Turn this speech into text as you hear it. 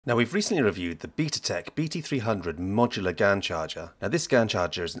Now, we've recently reviewed the Betatek BT-300 modular GAN charger. Now, this GAN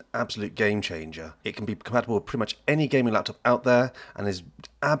charger is an absolute game changer. It can be compatible with pretty much any gaming laptop out there and is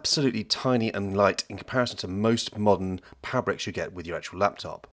absolutely tiny and light in comparison to most modern power bricks you get with your actual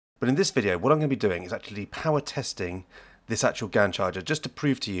laptop. But in this video, what I'm going to be doing is actually power testing this actual GAN charger just to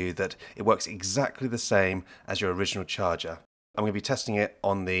prove to you that it works exactly the same as your original charger. I'm going to be testing it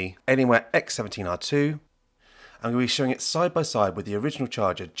on the Alienware x17R2. I'm going to be showing it side by side with the original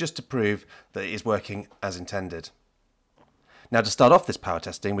charger just to prove that it is working as intended. Now, to start off this power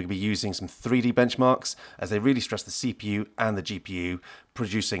testing, we're going to be using some 3D benchmarks as they really stress the CPU and the GPU,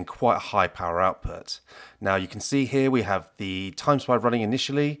 producing quite a high power output. Now, you can see here we have the time spy running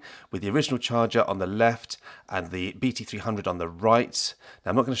initially with the original charger on the left and the BT-300 on the right. Now,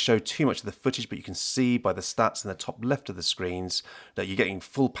 I'm not going to show too much of the footage, but you can see by the stats in the top left of the screens that you're getting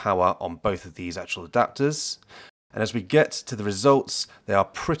full power on both of these actual adapters. And as we get to the results, they are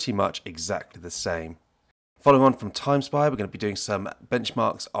pretty much exactly the same. Following on from Time Spy, we're going to be doing some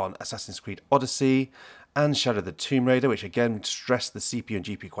benchmarks on Assassin's Creed Odyssey and Shadow of the Tomb Raider, which again stress the CPU and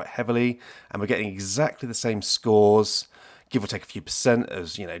GPU quite heavily, and we're getting exactly the same scores, give or take a few percent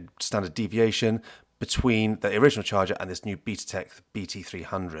as standard deviation between the original charger and this new Betatek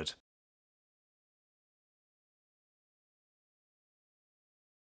BT-300.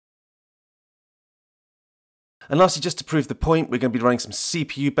 And lastly, just to prove the point, we're going to be running some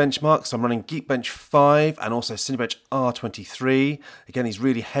CPU benchmarks. So I'm running Geekbench 5 and also Cinebench R23. Again, these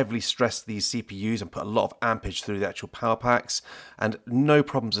really heavily stress these CPUs and put a lot of ampage through the actual power packs. And no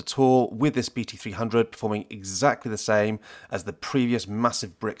problems at all with this BT-300 performing exactly the same as the previous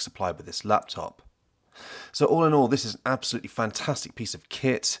massive brick supplied with this laptop. So all in all, this is an absolutely fantastic piece of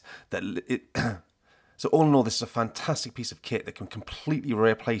kit So all in all, this is a fantastic piece of kit that can completely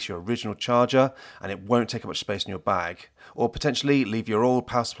replace your original charger and it won't take up much space in your bag. Or potentially leave your old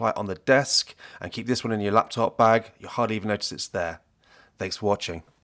power supply on the desk and keep this one in your laptop bag. You'll hardly even notice it's there. Thanks for watching.